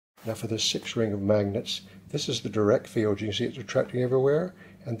Now for this 6 ring of magnets, this is the direct field. You can see it's attracting everywhere,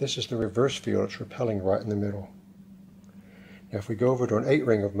 and this is the reverse field. It's repelling right in the middle. Now if we go over to an 8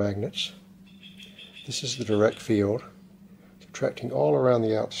 ring of magnets, this is the direct field. It's attracting all around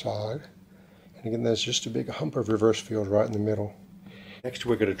the outside. And again, there's just a big hump of reverse field right in the middle. Next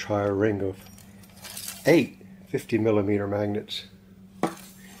we're going to try a ring of 8 50mm magnets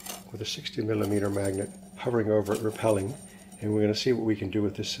with a 60mm magnet hovering over it, repelling, and we're going to see what we can do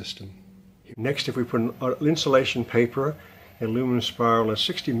with this system. Next, if we put an insulation paper, an aluminum spiral, and a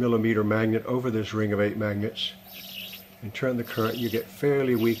 60mm magnet over this ring of 8 magnets and turn the current, you get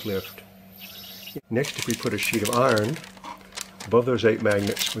fairly weak lift. Next, if we put a sheet of iron above those 8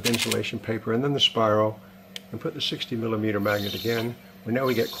 magnets with insulation paper and then the spiral and put the 60mm magnet again, well, now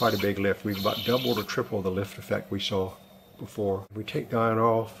we get quite a big lift. We've about doubled or tripled the lift effect we saw before. We take the iron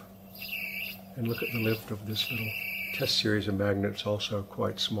off and look at the lift of this little test series of magnets, also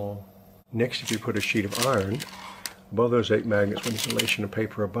quite small. Next, if we put a sheet of iron above those 8 magnets with insulation and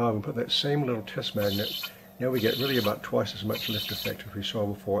paper above and put that same little test magnet, now we get really about twice as much lift effect as we saw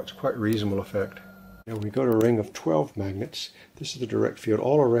before. It's quite a reasonable effect. Now we go to a ring of 12 magnets. This is the direct field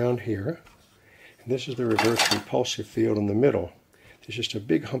all around here, and this is the reverse repulsive field in the middle. There's just a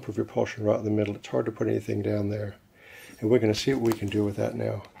big hump of repulsion right in the middle. It's hard to put anything down there. And we're going to see what we can do with that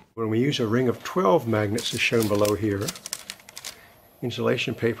now. When we use a ring of 12 magnets, as shown below here,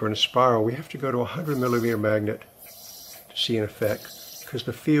 insulation paper and a spiral, we have to go to a 100mm magnet to see an effect, because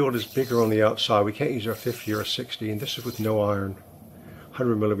the field is bigger on the outside. We can't use our 50 or a 60, and this is with no iron.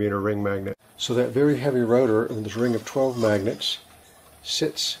 100mm ring magnet. So that very heavy rotor in this ring of 12 magnets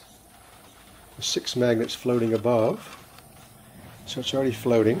sits with 6 magnets floating above. So it's already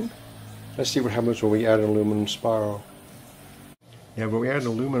floating. Let's see what happens when we add an aluminum spiral. Now when we add an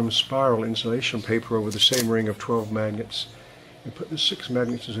aluminum spiral insulation paper over the same ring of 12 magnets and put the 6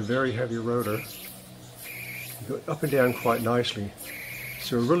 magnets as a very heavy rotor, go up and down quite nicely.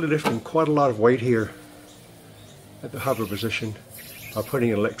 So we're really lifting quite a lot of weight here at the hover position by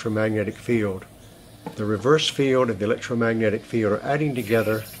putting an electromagnetic field. The reverse field and the electromagnetic field are adding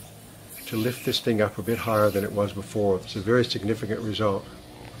together to lift this thing up a bit higher than it was before. It's a very significant result.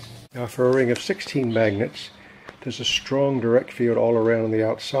 Now for a ring of 16 magnets, there's a strong direct field all around on the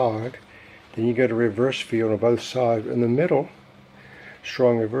outside. Then you get a reverse field on both sides. In the middle,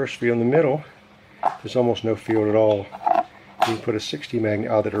 strong reverse field in the middle, there's almost no field at all. You can put a 60 magnet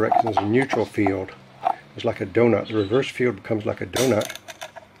out of the direction as a neutral field. It's like a donut. The reverse field becomes like a donut.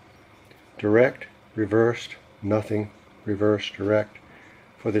 Direct, reversed, nothing, reverse, direct,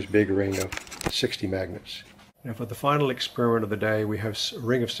 for this big ring of 60 magnets. Now for the final experiment of the day, we have a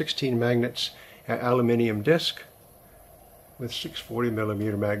ring of 16 magnets, an aluminium disc with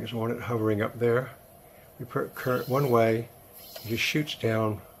 640mm magnets on it hovering up there. We put current one way, it just shoots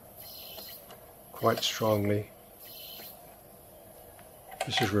down quite strongly.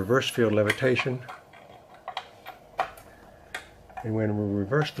 This is reverse field levitation. And when we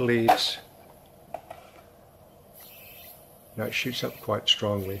reverse the leads, now it shoots up quite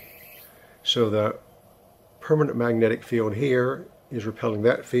strongly. So the permanent magnetic field here is repelling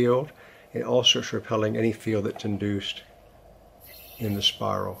that field, and also it's repelling any field that's induced in the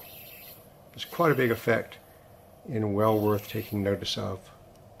spiral. It's quite a big effect and well worth taking notice of.